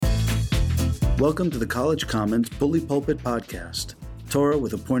Welcome to the College Commons Bully Pulpit Podcast, Torah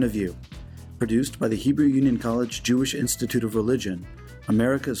with a Point of View, produced by the Hebrew Union College Jewish Institute of Religion,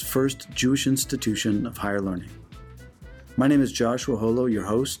 America's first Jewish institution of higher learning. My name is Joshua Holo, your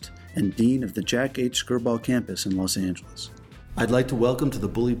host and Dean of the Jack H. Skirball campus in Los Angeles. I'd like to welcome to the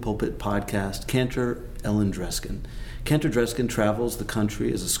Bully Pulpit Podcast Cantor Ellen Dreskin. Cantor Dreskin travels the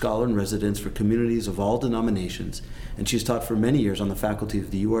country as a scholar in residence for communities of all denominations, and she's taught for many years on the faculty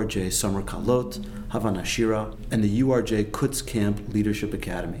of the URJ Summer Kalot, Havana Shira, and the URJ Kutz Camp Leadership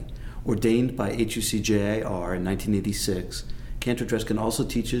Academy. Ordained by HUC-JIR in 1986, Cantor Dreskin also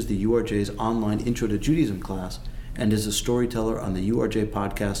teaches the URJ's online Intro to Judaism class and is a storyteller on the URJ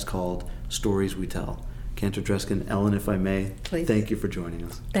podcast called Stories We Tell. Cantor Dreskin, Ellen, if I may, Please. Thank you for joining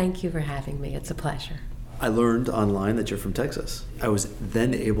us. Thank you for having me. It's a pleasure. I learned online that you're from Texas. I was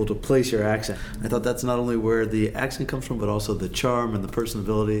then able to place your accent. I thought that's not only where the accent comes from, but also the charm and the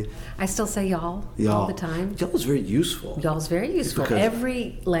personability. I still say y'all all the time. Y'all is very useful. Y'all's very useful. Because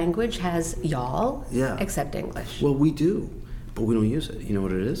every language has y'all, except English. Well, we do, but we don't use it. You know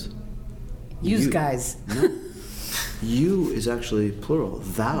what it is? Use guys. No. You is actually plural.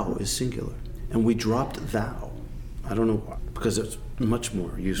 Thou is singular. And we dropped thou. I don't know why. Because it's much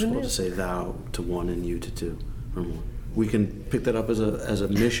more useful to say thou to one and you to two or more. We can pick that up as a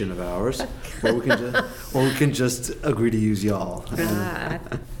mission of ours, or we can just agree to use y'all.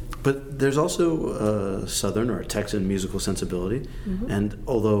 But there's also a Southern or a Texan musical sensibility, and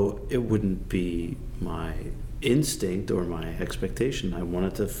although it wouldn't be my instinct or my expectation, I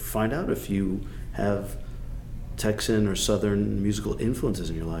wanted to find out if you have Texan or Southern musical influences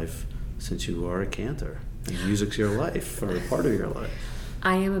in your life, since you are a cantor and music's your life or a part of your life.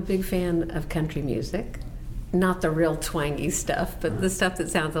 I am a big fan of country music. Not the real twangy stuff, but the stuff that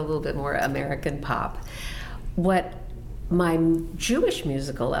sounds a little bit more American pop. What my Jewish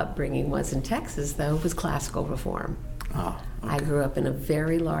musical upbringing was in Texas, though, was classical reform. Okay. I grew up in a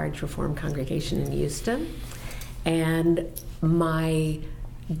very large Reform congregation in Houston, and my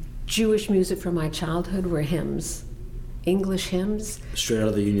Jewish music from my childhood were hymns. English hymns. Straight out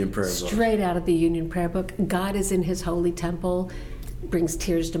of the Union Prayer Book. Straight out of the Union Prayer Book. God is in his holy temple, brings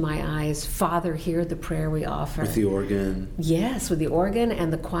tears to my eyes. Father, hear the prayer we offer. With the organ. Yes, with the organ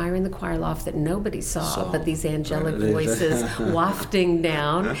and the choir in the choir loft that nobody saw but these angelic voices wafting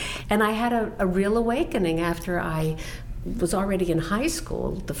down. And I had a real awakening after I was already in high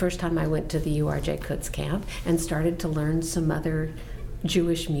school, the first time I went to the URJ Kutz Camp, and started to learn some other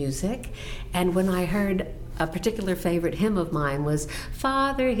Jewish music. And when I heard a particular favorite hymn of mine was,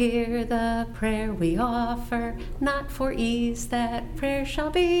 Father, hear the prayer we offer, not for ease that prayer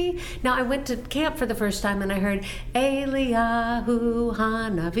shall be. Now, I went to camp for the first time and I heard, Eliyahu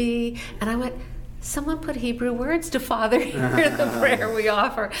Hanavi, and I went, someone put Hebrew words to Father, hear the prayer we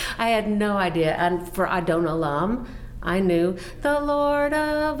offer. I had no idea. And for Adon Olam, I knew the Lord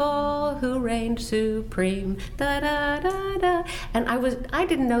of all who reigned supreme, da da da da. And I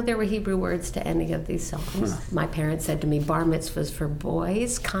didn't know there were Hebrew words to any of these songs. My parents said to me, bar mitzvah's for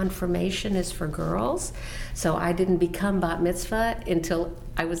boys, confirmation is for girls. So I didn't become bat mitzvah until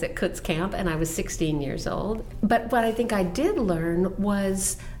I was at Kutz Camp and I was 16 years old. But what I think I did learn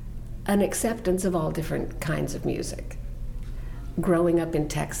was an acceptance of all different kinds of music. Growing up in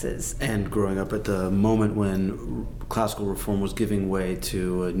Texas. And growing up at the moment when classical reform was giving way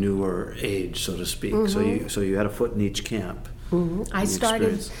to a newer age, so to speak. So you had a foot in each camp. I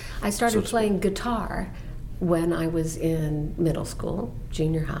started playing guitar when I was in middle school,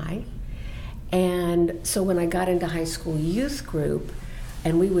 junior high. And so when I got into high school youth group,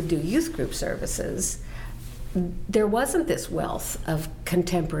 and we would do youth group services, there wasn't this wealth of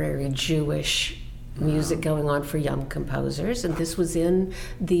contemporary Jewish music going on for young composers, and this was in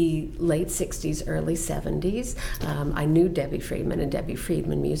the late 60s, early 70s. I knew Debbie Friedman and Debbie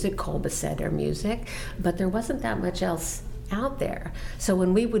Friedman music, Kol Beseder music, but there wasn't that much else out there. So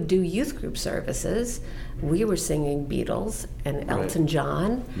when we would do youth group services, we were singing Beatles and Elton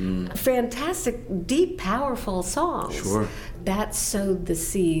John. Fantastic, deep, powerful songs. Sure. That sowed the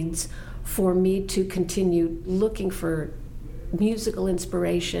seeds for me to continue looking for musical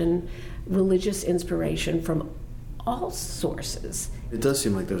inspiration, religious inspiration from all sources. It does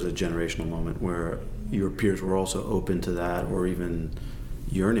seem like there's a generational moment where your peers were also open to that, or even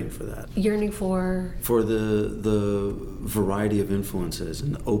yearning for that. Yearning for the variety of influences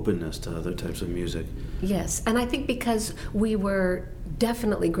and openness to other types of music. Yes, and I think because we were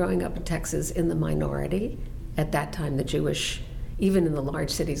definitely growing up in Texas in the minority at that time, the Jewish, even in the large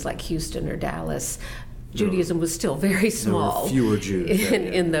cities like Houston or Dallas, Judaism was still very small. There were fewer Jews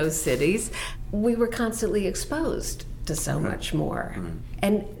in those cities. We were constantly exposed to so much more.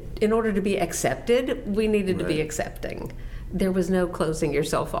 And in order to be accepted, we needed to be Right. accepting. There was no closing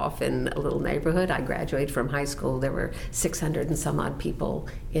yourself off in a little neighborhood. I graduated from high school. There were 600 and some odd people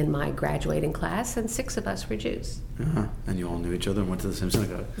in my graduating class, and 6 of us were Jews. And you all knew each other and went to the same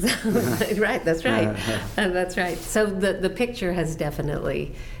synagogue. Right, that's right. That's right. So the picture has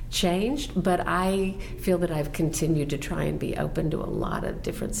definitely changed, but I feel that I've continued to try and be open to a lot of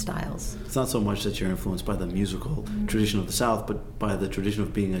different styles. It's not so much that you're influenced by the musical tradition of the South, but by the tradition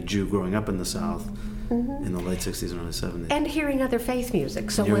of being a Jew growing up in the South in the late 60s and early 70s. And hearing other faith music.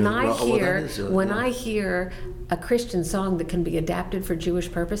 So Hearing- when I well, hear that is, when yeah. I hear a Christian song that can be adapted for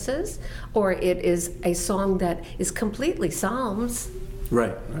Jewish purposes, or it is a song that is completely Psalms,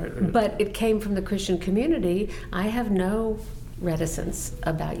 Right. but it came from the Christian community, I have no reticence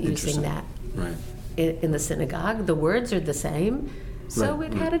about using Interesting. that Right. in the synagogue. The words are the same, so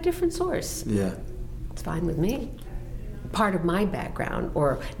Right, it had a different source. Yeah. It's fine with me. Part of my background,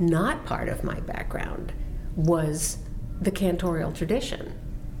 or not part of my background, was the cantorial tradition,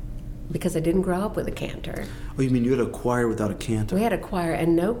 because I didn't grow up with a cantor. Oh, you mean you had a choir without a cantor? We had a choir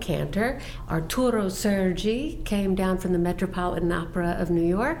and no cantor. Arturo Sergi came down from the Metropolitan Opera of New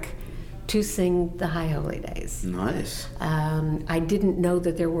York to sing the High Holy Days. Nice. I didn't know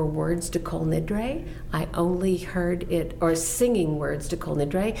that there were words to Kol Nidre. I only heard it, or singing words to Kol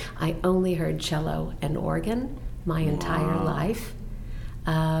Nidre. I only heard cello and organ my entire life.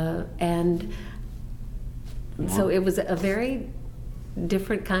 And so it was a very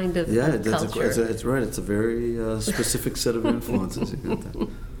different kind of culture. It's right. It's a very specific set of influences. You got that.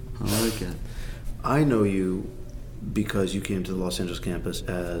 I like it. I know you because you came to the Los Angeles campus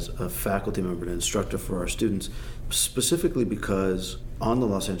as a faculty member and instructor for our students, specifically because on the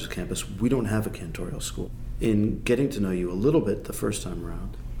Los Angeles campus, we don't have a cantorial school. In getting to know you a little bit the first time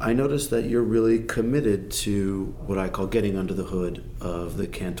around, I noticed that you're really committed to what I call getting under the hood of the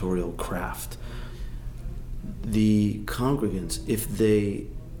cantorial craft. The congregants, if they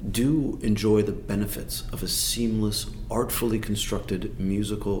do enjoy the benefits of a seamless, artfully constructed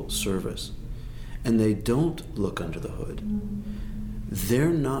musical service, and they don't look under the hood, they're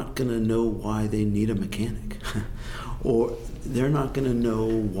not going to know why they need a mechanic. Or they're not going to know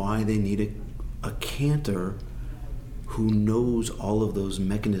why they need a cantor who knows all of those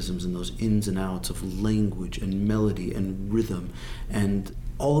mechanisms and those ins and outs of language and melody and rhythm and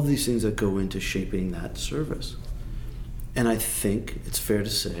all of these things that go into shaping that service. And I think it's fair to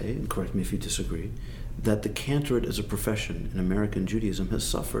say, and correct me if you disagree, that the cantorate as a profession in American Judaism has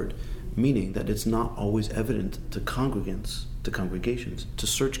suffered, meaning that it's not always evident to congregants, to congregations, to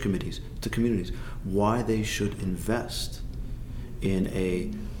search committees, to communities, why they should invest in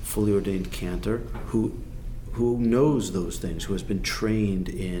a fully ordained cantor who knows those things, who has been trained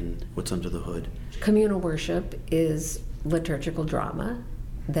in what's under the hood. Communal worship is liturgical drama,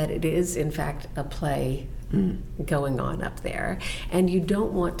 that it is in fact a play going on up there, and you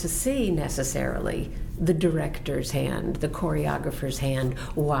don't want to see necessarily the director's hand, the choreographer's hand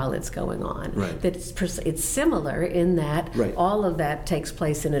while it's going on. Right. That it's similar in that Right. all of that takes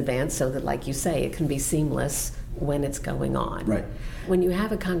place in advance, so that, like you say, it can be seamless when it's going on. Right. When you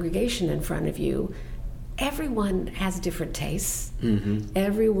have a congregation in front of you, everyone has different tastes.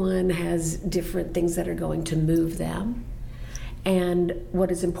 Everyone has different things that are going to move them. And what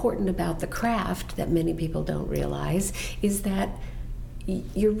is important about the craft that many people don't realize is that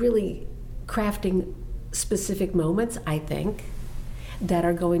you're really crafting specific moments, I think, that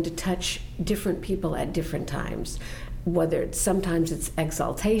are going to touch different people at different times. Sometimes it's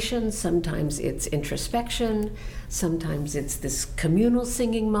exaltation, sometimes it's introspection, sometimes it's this communal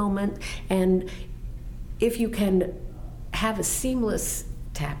singing moment. And if you can have a seamless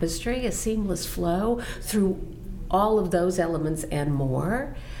tapestry, a seamless flow through all of those elements and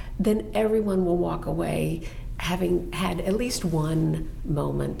more, then everyone will walk away having had at least one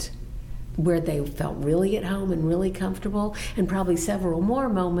moment where they felt really at home and really comfortable, and probably several more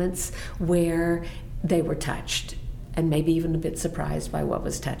moments where they were touched and maybe even a bit surprised by what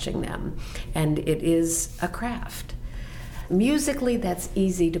was touching them. And it is a craft. Musically, that's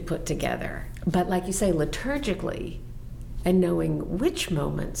easy to put together. But like you say, liturgically, and knowing which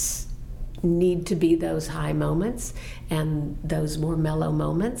moments need to be those high moments and those more mellow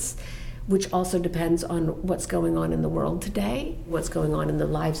moments, which also depends on what's going on in the world today, what's going on in the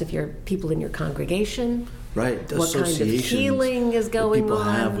lives of your people in your congregation. Right, the what kind of associations healing is going that people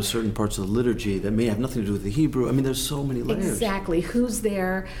on. have with certain parts of the liturgy that may have nothing to do with the Hebrew. I mean, there's so many layers. Exactly. Who's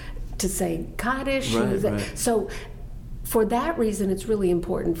there to say Kaddish? Right, Who's there? right. So for that reason, it's really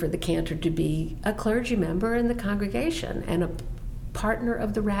important for the cantor to be a clergy member in the congregation and partner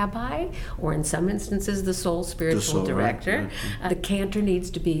of the rabbi, or in some instances the sole spiritual director. Right. The cantor needs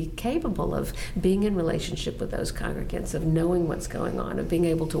to be capable of being in relationship with those congregants, of knowing what's going on, of being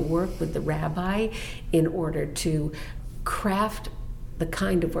able to work with the rabbi in order to craft the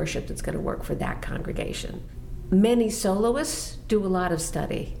kind of worship that's going to work for that congregation. Many soloists do a lot of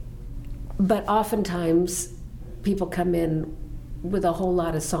study, but oftentimes people come in with a whole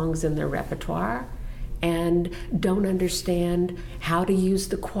lot of songs in their repertoire and don't understand how to use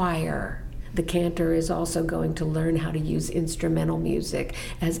the choir. The cantor is also going to learn how to use instrumental music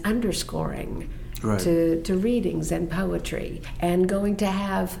as underscoring to readings and poetry, and going to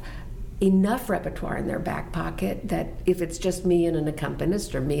have enough repertoire in their back pocket that if it's just me and an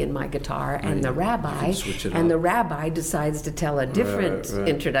accompanist, or me and my guitar and the rabbi, and the rabbi decides to tell a different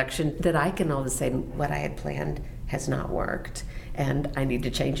introduction, that I can all of a sudden, what I had planned has not worked, and I need to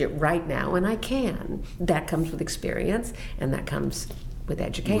change it right now, and I can. That comes with experience, and that comes with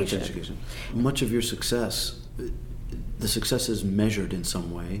education. Much of your success, the success is measured in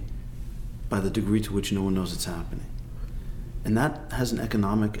some way by the degree to which no one knows it's happening. And that has an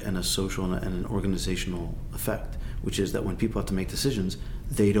economic and a social and an organizational effect, which is that when people have to make decisions,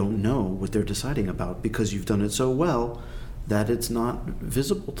 they don't know what they're deciding about because you've done it so well that it's not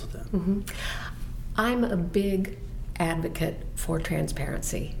visible to them. Mm-hmm. I'm a big advocate for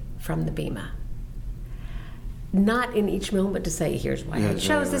transparency from the Bima. Not in each moment to say, here's why I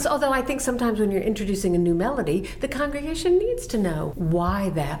chose this, although I think sometimes when you're introducing a new melody, the congregation needs to know why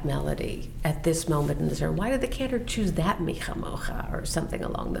that melody at this moment in the service. Why did the cantor choose that Micha Mocha or something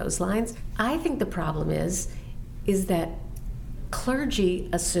along those lines? I think the problem is that clergy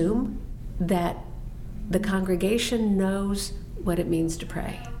assume that the congregation knows what it means to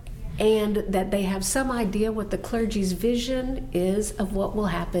pray, and that they have some idea what the clergy's vision is of what will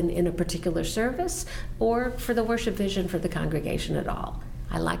happen in a particular service, or for the worship vision for the congregation at all.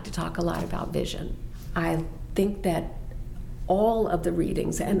 I like to talk a lot about vision. I think that all of the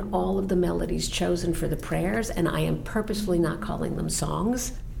readings and all of the melodies chosen for the prayers, and I am purposefully not calling them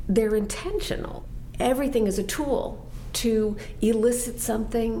songs, they're intentional. Everything is a tool to elicit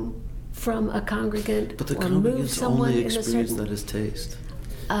something from a congregant, but the or move someone only in a experience certain... that is taste.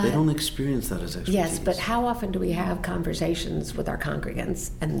 They don't experience that as expertise. Yes, but how often do we have conversations with our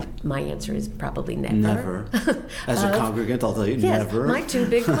congregants? And my answer is probably never. Never. As a congregant, I'll tell you, never. Yes, my two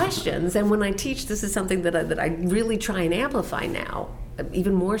big questions. And when I teach, this is something that I really try and amplify now,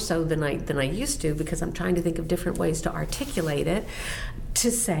 even more so than I used to, because I'm trying to think of different ways to articulate it, to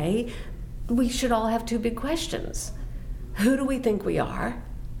say we should all have two big questions. Who do we think we are?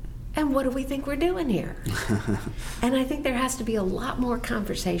 And what do we think we're doing here? And I think there has to be a lot more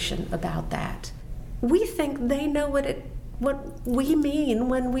conversation about that. We think they know what we mean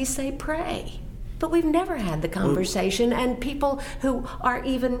when we say pray. But we've never had the conversation, and people who are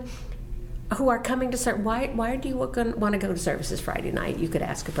coming to service, why do you want to go to services Friday night? You could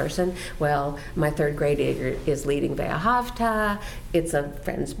ask a person, well, my third grader is leading Ve'ahavta, it's a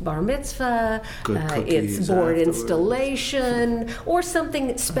friend's bar mitzvah, it's board installation, or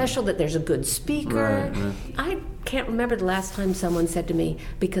something special that there's a good speaker. Right. I can't remember the last time someone said to me,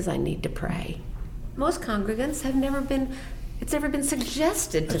 because I need to pray. Most congregants it's never been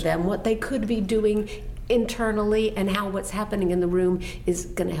suggested to them what they could be doing internally, and how what's happening in the room is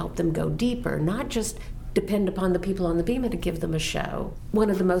going to help them go deeper, not just depend upon the people on the Bima to give them a show. One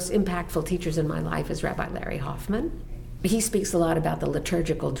of the most impactful teachers in my life is Rabbi Larry Hoffman. He speaks a lot about the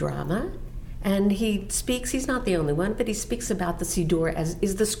liturgical drama, and he's not the only one, but he speaks about the Siddur as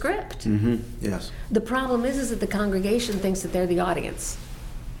is the script. Mm-hmm. Yes. The problem is that the congregation thinks that they're the audience.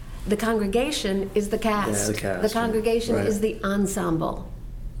 The congregation is the cast. Yeah, the cast. The congregation is the ensemble.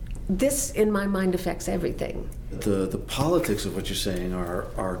 This, in my mind, affects everything. The politics of what you're saying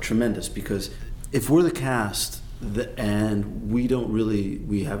are tremendous, because if we're the cast and we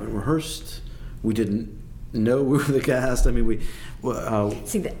haven't rehearsed, we didn't know we were the cast. I mean,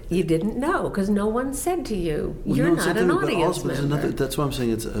 you didn't know because no one said to you, you're not an audience member. That's why I'm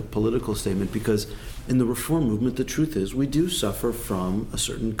saying it's a political statement, because in the Reform movement, the truth is we do suffer from a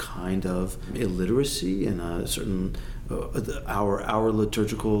certain kind of illiteracy and a certain our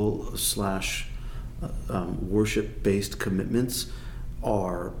liturgical / worship-based commitments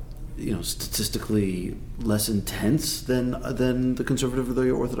are, statistically less intense than the conservative or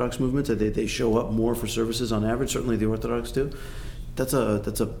the Orthodox movement. They show up more for services on average. Certainly, the Orthodox do. That's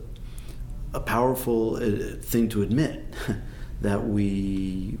a powerful thing to admit, that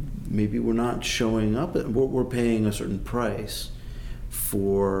we're not showing up. We're paying a certain price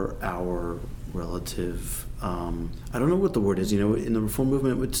for our relative, I don't know what the word is, in the Reform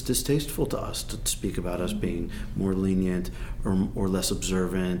movement, it's distasteful to us to speak about us being more lenient or less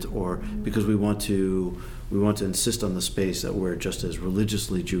observant, or because we want to insist on the space that we're just as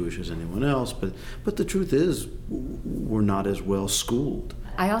religiously Jewish as anyone else, but the truth is we're not as well schooled.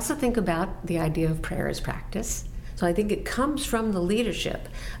 I also think about the idea of prayer as practice. So I think it comes from the leadership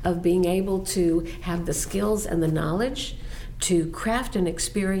of being able to have the skills and the knowledge to craft an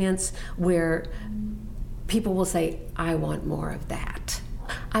experience where people will say, I want more of that.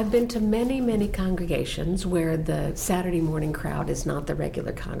 I've been to many, many congregations where the Saturday morning crowd is not the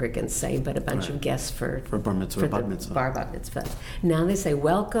regular congregants, say, but a bunch of guests for bar mitzvah, bat mitzvah. Bar bat mitzvah. Now they say,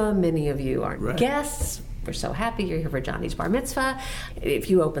 welcome, many of you aren't guests. We're so happy you're here for Johnny's bar mitzvah.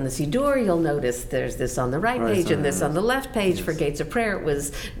 If you open the Siddur, you'll notice there's this on the right page and this on the left page. Yes. For Gates of Prayer, it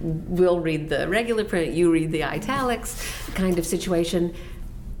was, we'll read the regular print, you read the italics kind of situation.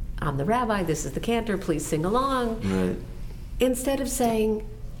 I'm the rabbi, this is the cantor, please sing along. Right. Instead of saying,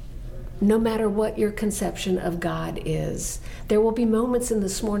 no matter what your conception of God is, there will be moments in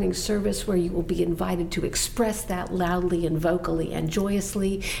this morning's service where you will be invited to express that loudly and vocally and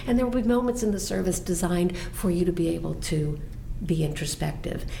joyously, and there will be moments in the service designed for you to be able to be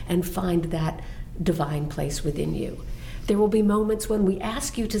introspective and find that divine place within you. There will be moments when we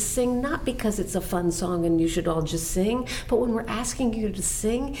ask you to sing, not because it's a fun song and you should all just sing, but when we're asking you to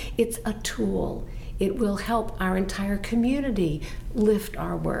sing, it's a tool. It will help our entire community lift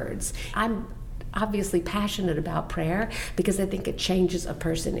our words. I'm obviously passionate about prayer because I think it changes a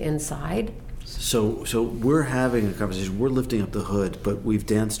person inside. So we're having a conversation, we're lifting up the hood, but we've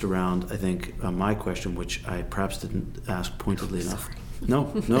danced around, I think, my question, which I perhaps didn't ask pointedly enough. Sorry. No,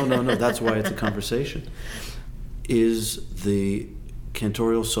 that's why it's a conversation. Is the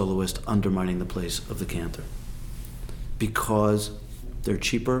cantorial soloist undermining the place of the cantor? Because they're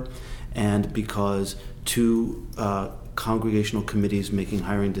cheaper, and because two congregational committees making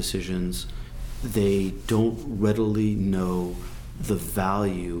hiring decisions, they don't readily know the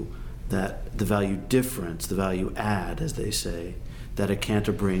value difference, the value add, as they say, that a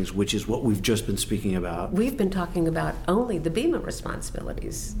cantor brings, which is what we've just been speaking about. We've been talking about only the bema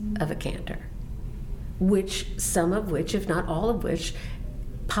responsibilities of a cantor, which some of which, if not all of which,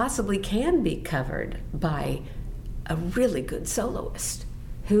 possibly can be covered by a really good soloist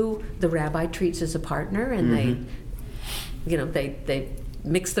who the rabbi treats as a partner, and they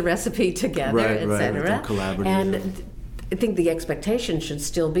mix the recipe together, etc. Collaborative. And I think the expectation should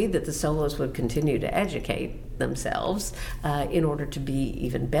still be that the soloists would continue to educate themselves in order to be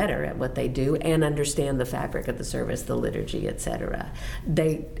even better at what they do and understand the fabric of the service, the liturgy, etc.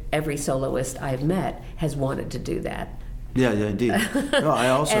 Every soloist I've met has wanted to do that. Yeah, indeed. No, I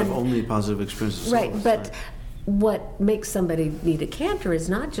also have only positive experiences. Right, but what makes somebody need a cantor is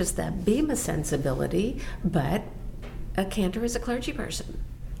not just that bema sensibility, but a cantor is a clergy person.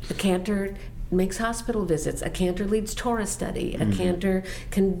 A cantor makes hospital visits. A cantor leads Torah study. A cantor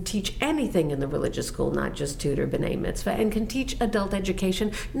can teach anything in the religious school, not just tutor B'nai Mitzvah, and can teach adult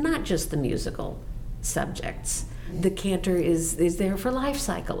education, not just the musical subjects. The cantor is there for life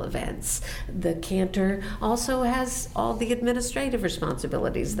cycle events. The cantor also has all the administrative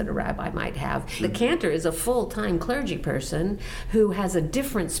responsibilities that a rabbi might have. The cantor is a full-time clergy person who has a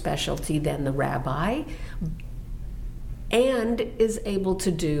different specialty than the rabbi and is able to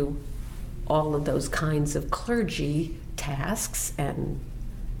do all of those kinds of clergy tasks and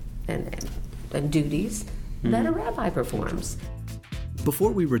duties that a rabbi performs.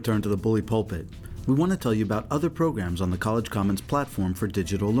 Before we return to the Bully Pulpit, we want to tell you about other programs on the College Commons platform for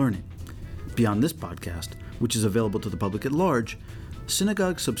digital learning. Beyond this podcast, which is available to the public at large,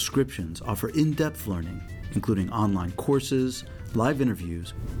 Synagogue subscriptions offer in-depth learning, including online courses, live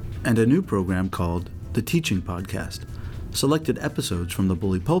interviews, and a new program called The Teaching Podcast, selected episodes from the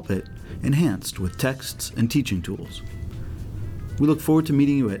Bully Pulpit enhanced with texts and teaching tools. We look forward to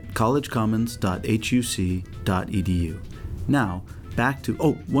meeting you at collegecommons.huc.edu. Now, back to,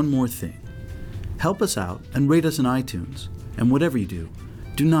 one more thing. Help us out and rate us in iTunes. And whatever you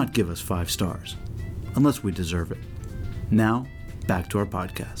do not give us 5 stars, unless we deserve it. Now, back to our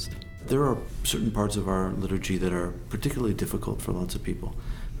podcast. There are certain parts of our liturgy that are particularly difficult for lots of people.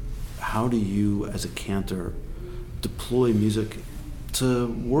 How do you, as a cantor, deploy music to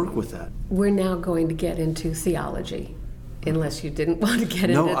work with that? We're now going to get into theology, unless you didn't want to get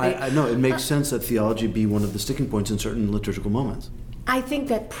into it. No, it makes sense that theology be one of the sticking points in certain liturgical moments. I think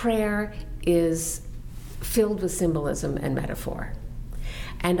that prayer is filled with symbolism and metaphor.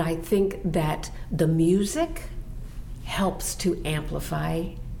 And I think that the music helps to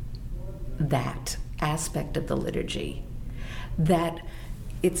amplify that aspect of the liturgy. that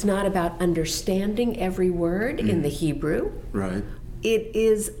it's not about understanding every word in the Hebrew. Right. It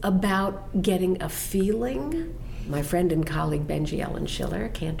is about getting a feeling. My friend and colleague Benji Ellen Schiller,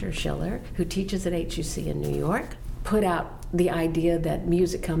 Cantor Schiller, who teaches at HUC in New York, put out the idea that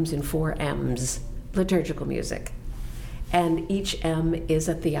music comes in 4 M's, liturgical music. And each M is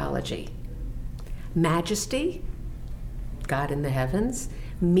a theology. Majesty, God in the heavens.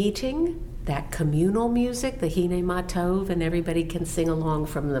 Meeting, that communal music, the Hine Ma Tov, and everybody can sing along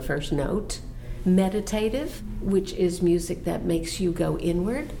from the first note. Meditative, which is music that makes you go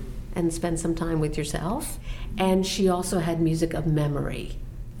inward and spend some time with yourself. And she also had music of memory.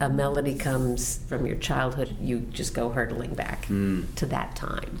 A melody comes from your childhood, you just go hurtling back to that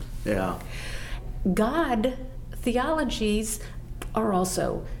time. Yeah. God, theologies are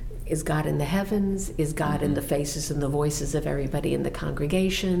also, is God in the heavens? Is God in the faces and the voices of everybody in the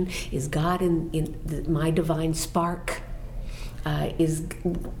congregation? Is God in my divine spark? Is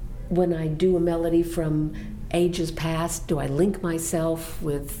when I do a melody from ages past, do I link myself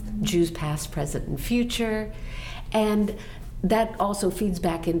with Jews past, present, and future? And that also feeds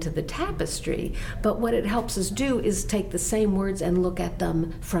back into the tapestry. But what it helps us do is take the same words and look at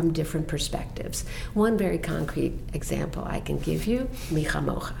them from different perspectives. One very concrete example I can give you, Mi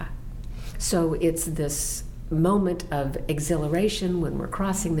Chamocha. So it's this moment of exhilaration when we're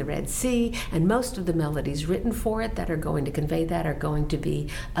crossing the Red Sea, and most of the melodies written for it that are going to convey that are going to be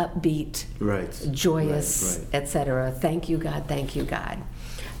upbeat, joyous, etc. Thank you, God, thank you, God.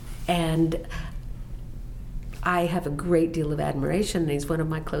 And I have a great deal of admiration, and he's one of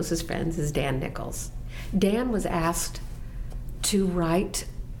my closest friends, is Dan Nichols. Dan was asked to write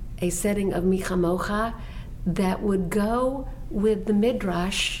a setting of Mi Chamocha that would go with the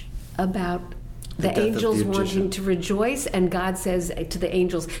Midrash about the angels wanting to rejoice, and God says to the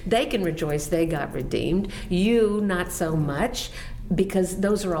angels, they can rejoice, they got redeemed. You, not so much, because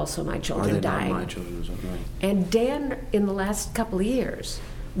those are also my children dying. Not my children, right. And Dan, in the last couple of years,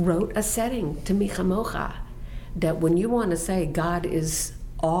 wrote a setting to Mi Chamocha that when you want to say God is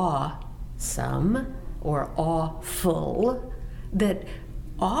awesome or awful, that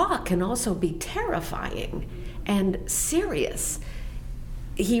awe can also be terrifying and serious.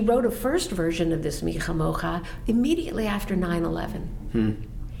 He wrote a first version of this Mi Chamocha immediately after 9/11.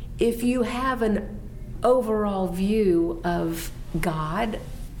 If you have an overall view of God,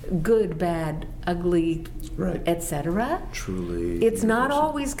 good, bad, ugly, etc., truly, it's not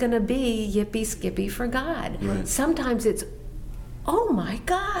always going to be yippee skippy for God. Right. Sometimes it's, oh my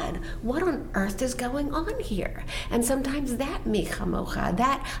God, what on earth is going on here? And sometimes that Mi Chamocha,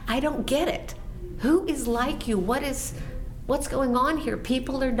 that I don't get it. Who is like you? What's going on here?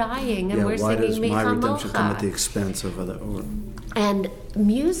 People are dying, and we're singing Mi Chamocha. Why does my redemption come at the expense of other? And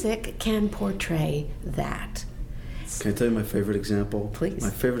music can portray that. Can I tell you my favorite example? Please. My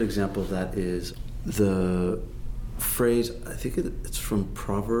favorite example of that is the phrase, I think it's from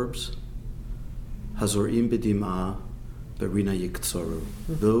Proverbs, Hazorim b'dim'ah berina yiktzoru.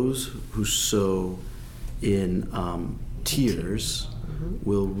 Those who sow in tears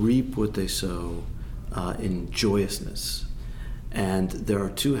will reap what they sow in joyousness. And there are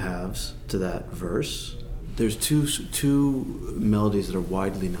 2 halves to that verse. There's two melodies that are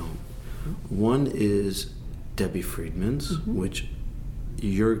widely known. One is Debbie Friedman's, which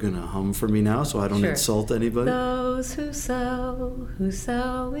you're going to hum for me now so I don't insult anybody. Those who sow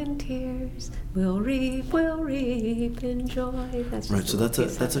in tears will reap in joy. That's right, so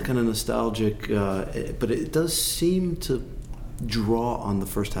that's a kind of nostalgic, but it does seem to draw on the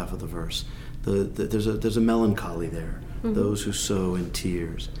first half of the verse. There's a melancholy there, those who sow in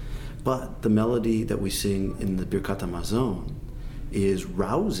tears. But the melody that we sing in the Birkat Hamazon is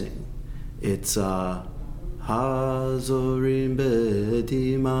rousing. It's Hazorim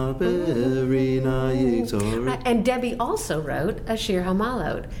b'dim'ah berina yiktzoru. And Debbie also wrote a Shir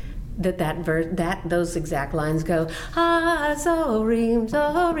Hamalot. Those exact lines go, Hazorim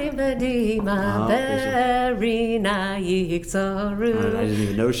zorim b'dim'ah berina yiktzoru. I didn't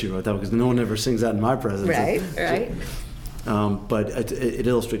even know she wrote that because no one ever sings that in my presence. Right. But it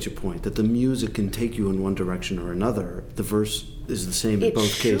illustrates your point that the music can take you in one direction or another. The verse is the same in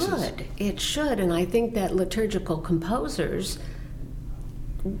both cases. It should, and I think that liturgical composers,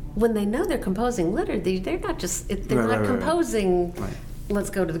 when they know they're composing liturgy, they're not just composing. Right. Let's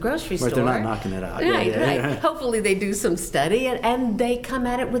go to the grocery store. They're not knocking it out. Right. Hopefully they do some study and they come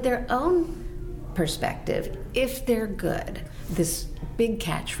at it with their own perspective, if they're good. This big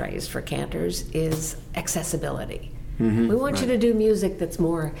catchphrase for cantors is accessibility. We want you to do music that's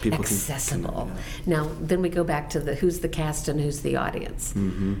more accessible. Now, then we go back to who's the cast and who's the audience.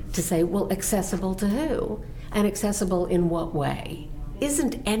 To say, well, accessible to who? And accessible in what way?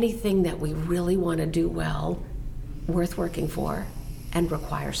 Isn't anything that we really want to do well worth working for and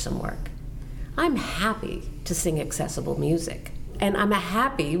requires some work? I'm happy to sing accessible music, and I'm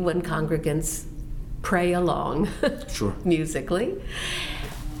happy when congregants pray along Sure. musically.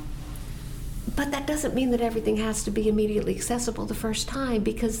 But that doesn't mean that everything has to be immediately accessible the first time,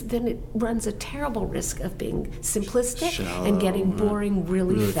 because then it runs a terrible risk of being simplistic and getting boring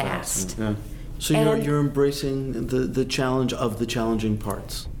really fast. Yeah. So you're embracing the challenge of the challenging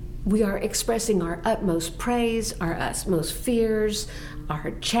parts. We are expressing our utmost praise, our utmost fears, our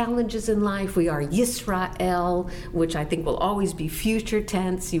challenges in life. We are Yisrael, which I think will always be future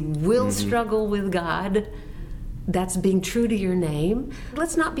tense. You will struggle with God. That's being true to your name.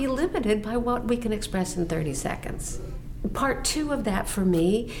 Let's not be limited by what we can express in 30 seconds. Part 2 of that for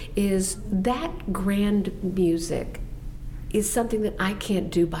me is that grand music is something that I can't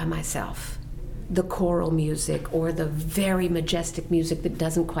do by myself. The choral music or the very majestic music that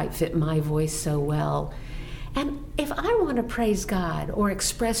doesn't quite fit my voice so well. And if I want to praise God or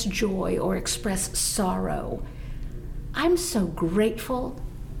express joy or express sorrow, I'm so grateful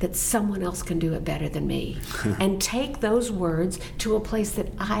that someone else can do it better than me and take those words to a place that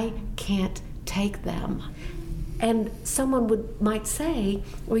I can't take them. And someone might say,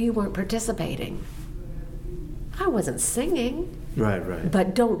 well, you weren't participating. I wasn't singing. Right.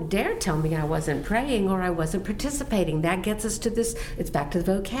 But don't dare tell me I wasn't praying or I wasn't participating. That gets us to this, it's back to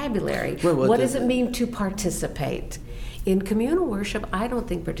the vocabulary. What does it mean to participate? In communal worship, I don't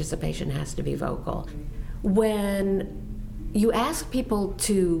think participation has to be vocal. When you ask people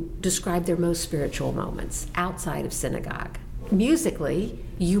to describe their most spiritual moments outside of synagogue, musically,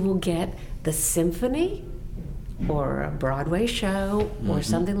 you will get the symphony or a Broadway show or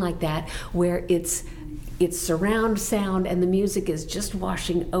something like that, where it's surround sound and the music is just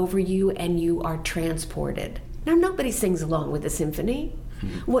washing over you and you are transported. Now, nobody sings along with the symphony.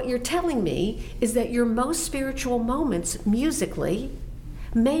 What you're telling me is that your most spiritual moments musically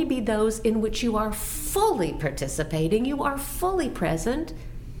may be those in which you are fully participating, you are fully present.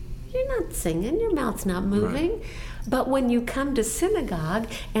 You're not singing, your mouth's not moving. Right. But when you come to synagogue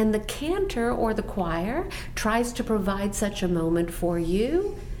and the cantor or the choir tries to provide such a moment for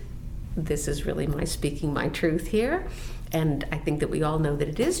you, this is really my speaking my truth here, and I think that we all know that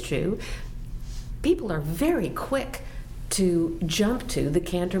it is true. People are very quick to jump to the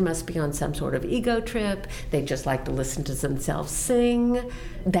cantor must be on some sort of ego trip. They just like to listen to themselves sing.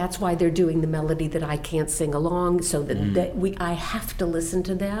 That's why they're doing the melody that I can't sing along, so that I have to listen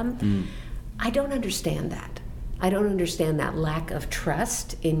to them. I don't understand that. I don't understand that lack of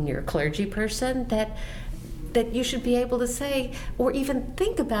trust in your clergy person that you should be able to say or even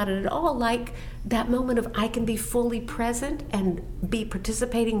think about it at all, like that moment of I can be fully present and be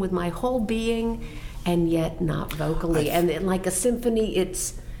participating with my whole being and yet not vocally. And like a symphony,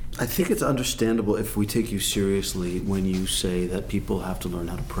 I think it's understandable if we take you seriously when you say that people have to learn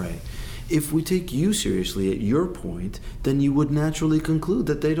how to pray. If we take you seriously at your point, then you would naturally conclude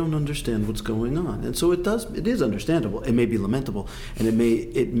that they don't understand what's going on. And so it is understandable. It may be lamentable, and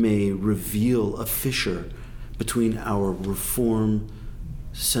it may reveal a fissure between our Reform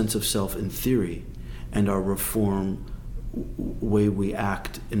sense of self in theory and our Reform way we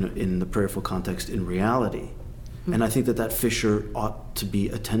act in the prayerful context in reality. And I think that fissure ought to be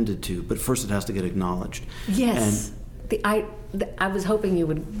attended to, but first it has to get acknowledged. Yes. I was hoping you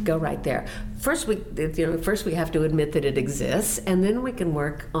would go right there. First we have to admit that it exists, and then we can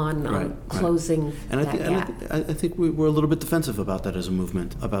work on closing that gap. And I think we're a little bit defensive about that as a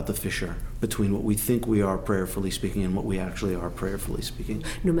movement, about the fissure between what we think we are prayerfully speaking and what we actually are prayerfully speaking.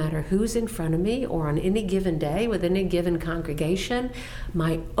 No matter who's in front of me or on any given day with any given congregation,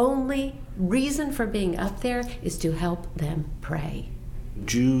 my only reason for being up there is to help them pray.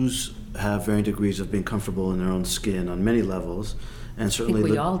 Jews have varying degrees of being comfortable in their own skin on many levels, and certainly I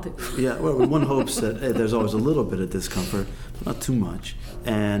think we all do. Yeah, well, one hopes that there's always a little bit of discomfort, but not too much.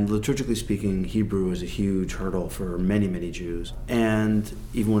 And liturgically speaking, Hebrew is a huge hurdle for many, many Jews. And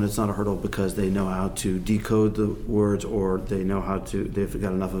even when it's not a hurdle because they know how to decode the words or they've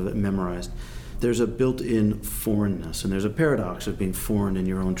got enough of it memorized, there's a built-in foreignness, and there's a paradox of being foreign in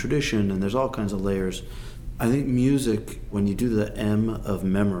your own tradition, and there's all kinds of layers. I think music, when you do the M of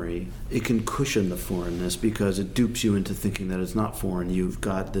memory, it can cushion the foreignness because it dupes you into thinking that it's not foreign. You've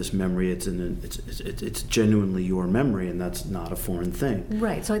got this memory; it's genuinely your memory, and that's not a foreign thing.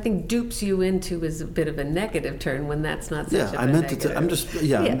 Right. So I think dupes you into is a bit of a negative turn when that's not such a negative.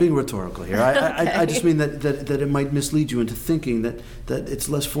 I'm being rhetorical here. I just mean that it might mislead you into thinking that it's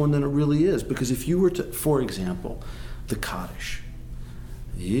less foreign than it really is. Because if you were to, for example, the Kaddish.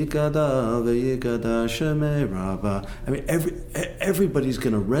 Yikada v'yikada shemei rabba. I mean, everybody's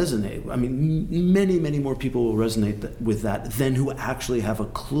going to resonate. I mean, many more people will resonate with that than who actually have a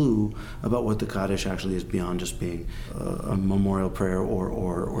clue about what the Kaddish actually is beyond just being a memorial prayer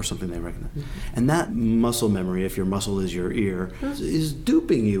or something they recognize. Mm-hmm. And that muscle memory, if your muscle is your ear, is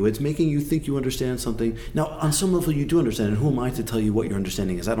duping you. It's making you think you understand something. Now, on some level, you do understand, and who am I to tell you what your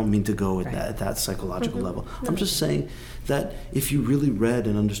understanding is? I don't mean to go at that psychological level. I'm just saying that if you really read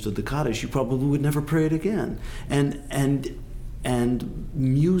and understood the Kaddish, you probably would never pray it again. And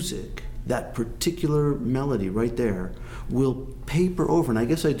music, that particular melody right there, will paper over, and I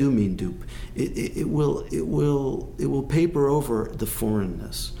guess I do mean dupe. It will paper over the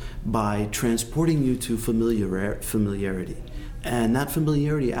foreignness by transporting you to familiarity. And that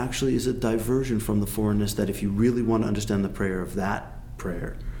familiarity actually is a diversion from the foreignness that if you really want to understand the prayer of that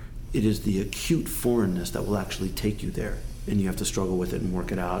prayer, it is the acute foreignness that will actually take you there. And you have to struggle with it and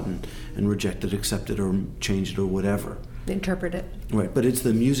work it out and reject it, accept it, or change it, or whatever. Interpret it. Right, but it's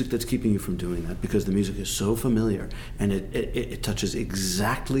the music that's keeping you from doing that, because the music is so familiar, and it touches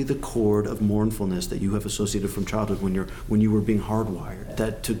exactly the chord of mournfulness that you have associated from childhood when you were being hardwired.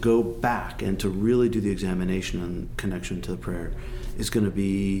 That to go back and to really do the examination and connection to the prayer is going to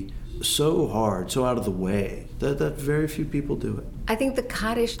be so hard, so out of the way, that very few people do it. I think the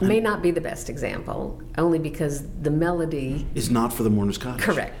Kaddish may not be the best example, only because the melody is not for the mourner's Kaddish.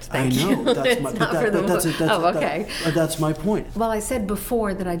 Correct. Thank you. I know. That's my point. Well, I said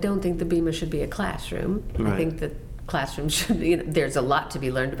before that I don't think the Bima should be a classroom. Right. I think that classrooms should be, there's a lot to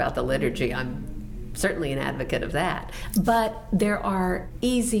be learned about the liturgy. I'm certainly an advocate of that. But there are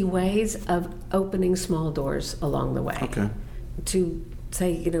easy ways of opening small doors along the way. Okay. To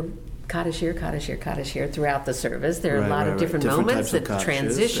say, Kaddish here, Kaddish here, Kaddish here throughout the service. There are a lot of different moments that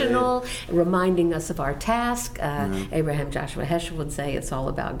transitional, reminding us of our task. Abraham Joshua Heschel would say it's all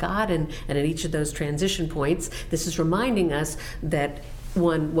about God, and at each of those transition points, this is reminding us that,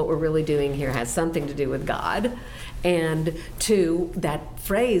 one, what we're really doing here has something to do with God, and two, that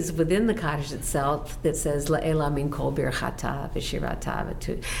phrase within the Kaddish itself that says La'ela min kol birchata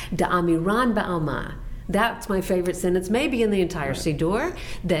v'shirata da'amiran ba'alma. That's my favorite sentence, maybe in the entire Siddur,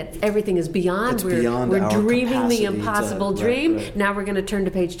 that everything is beyond. We're dreaming the impossible dream. Right. Now we're going to turn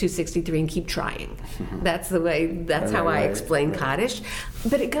to page 263 and keep trying. Mm-hmm. That's the way. That's how I explain Kaddish.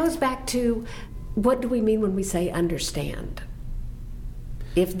 But it goes back to, what do we mean when we say understand?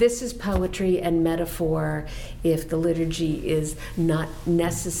 If this is poetry and metaphor, if the liturgy is not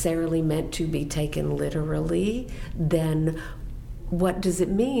necessarily meant to be taken literally, then what does it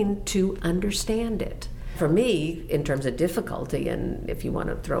mean to understand it? For me, in terms of difficulty, and if you want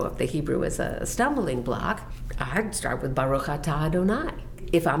to throw up the Hebrew as a stumbling block, I'd start with Baruch Atah Adonai.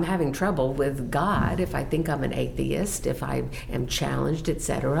 If I'm having trouble with God, if I think I'm an atheist, if I am challenged,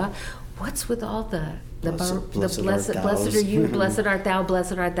 etc., what's with all the blessed are you, blessed art thou,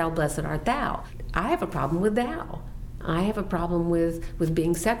 blessed art thou, blessed art thou? I have a problem with thou. I have a problem with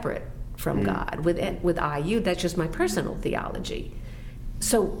being separate from God. With IU, that's just my personal theology.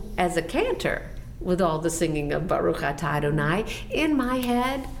 So as a cantor, with all the singing of Baruch Atah Adonai, in my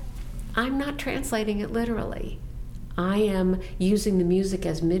head, I'm not translating it literally. I am using the music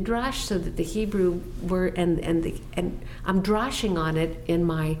as midrash, so that the Hebrew word and I'm drashing on it in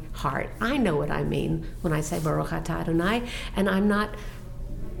my heart. I know what I mean when I say Baruch Atah Adonai, and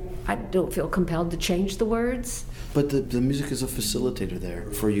I don't feel compelled to change the words. But the music is a facilitator there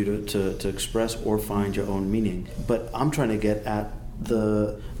for you to express or find your own meaning. But I'm trying to get at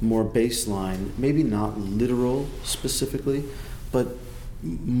the more baseline, maybe not literal specifically, but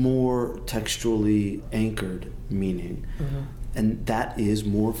more textually anchored meaning. Mm-hmm. And that is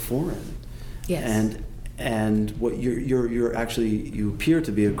more foreign. Yes. And what you're actually, you appear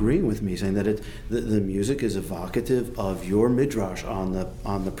to be agreeing with me, saying that the music is evocative of your midrash on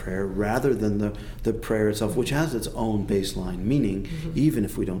the prayer, rather than the prayer itself, which has its own baseline meaning, even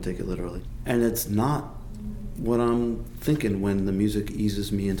if we don't take it literally. And it's not what I'm thinking when the music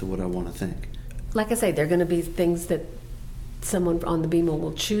eases me into what I want to think. Like I say, there are going to be things that someone on the Bima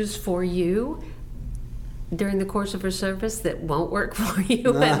will choose for you during the course of her service that won't work for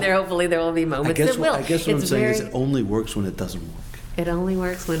you, and hopefully there will be moments that will. I guess what I'm saying is it only works when it doesn't work. It only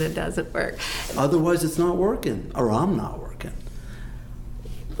works when it doesn't work. Otherwise it's not working, or I'm not working.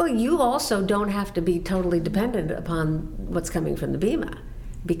 Well, you also don't have to be totally dependent upon what's coming from the Bima,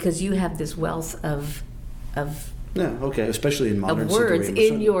 because you have this wealth of especially in modern of words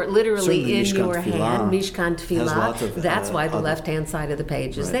in your hand, Mishkan Tefillah. That's why the left-hand side of the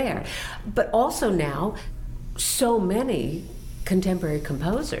page is there. But also now, so many contemporary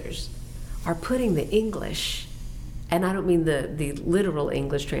composers are putting the English and I don't mean the literal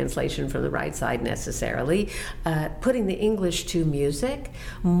English translation from the right side necessarily, putting the English to music.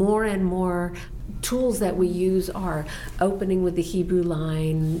 More and more tools that we use are opening with the Hebrew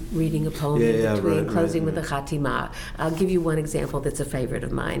line, reading a poem in between, closing with the Chatimah. I'll give you one example that's a favorite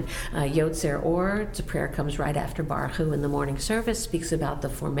of mine. Yotzer Or, it's a prayer comes right after Baruch Hu in the morning service, speaks about the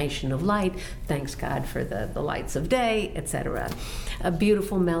formation of light, thanks God for the lights of day, etc. A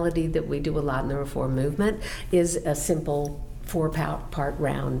beautiful melody that we do a lot in the Reform movement is a simple 4-part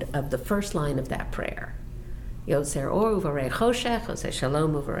round of the first line of that prayer. Yotzer Or uvarei choshech, Oseh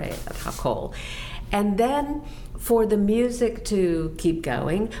Shalom uvarei hakol. And then for the music to keep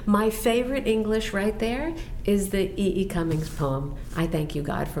going, my favorite English right there is the E.E. Cummings poem, I Thank You,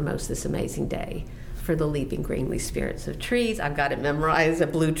 God, for Most This Amazing Day, for the leaping greenly spirits of trees. I've got it memorized, a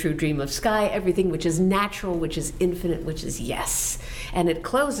blue true dream of sky, everything which is natural, which is infinite, which is yes. And it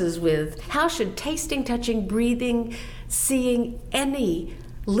closes with, how should tasting, touching, breathing, seeing any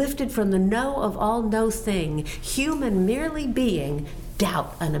lifted from the no of all no thing, human merely being,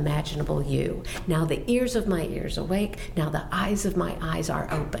 doubt unimaginable you. Now the ears of my ears awake, now the eyes of my eyes are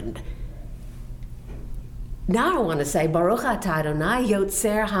opened. Now I want to say, Baruch atah Adonai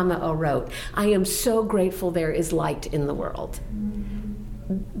Yotzer Hamaorot. I am so grateful there is light in the world.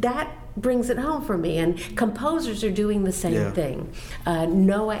 That brings it home for me, and composers are doing the same thing.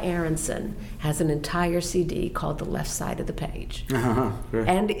 Noah Aronson has an entire CD called The Left Side of the Page.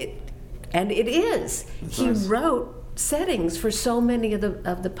 And it is. That's he nice. Wrote settings for so many of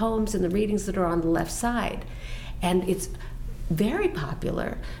the poems and the readings that are on the left side. And it's very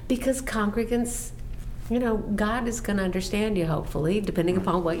popular because congregants, God is going to understand you, hopefully, depending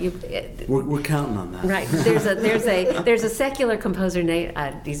upon what you. We're counting on that, right? There's a secular composer named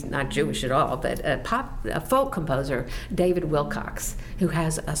he's not Jewish at all, but a folk composer, David Wilcox, who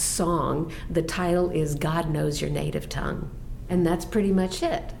has a song. The title is "God Knows Your Native Tongue," and that's pretty much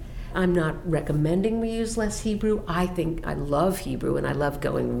it. I'm not recommending we use less Hebrew. I think I love Hebrew, and I love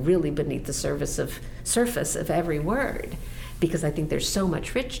going really beneath the surface of every word, because I think there's so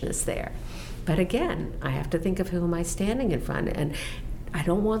much richness there. But again, I have to think of who am I standing in front, and I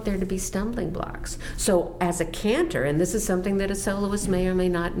don't want there to be stumbling blocks. So as a cantor, and this is something that a soloist may or may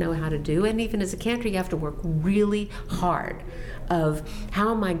not know how to do, and even as a cantor, you have to work really hard of how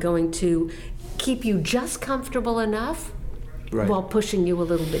am I going to keep you just comfortable enough while pushing you a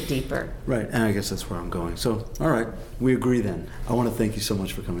little bit deeper. Right, and I guess that's where I'm going. So, all right, we agree then. I want to thank you so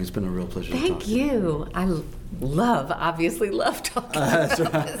much for coming. It's been a real pleasure to talk to you. Thank you. I obviously love talking about this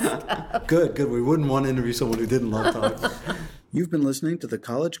stuff. Good. We wouldn't want to interview someone who didn't love talking. You've been listening to the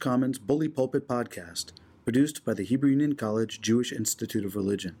College Commons Bully Pulpit Podcast, produced by the Hebrew Union College Jewish Institute of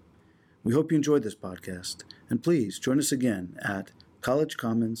Religion. We hope you enjoyed this podcast, and please join us again at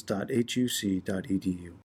collegecommons.huc.edu.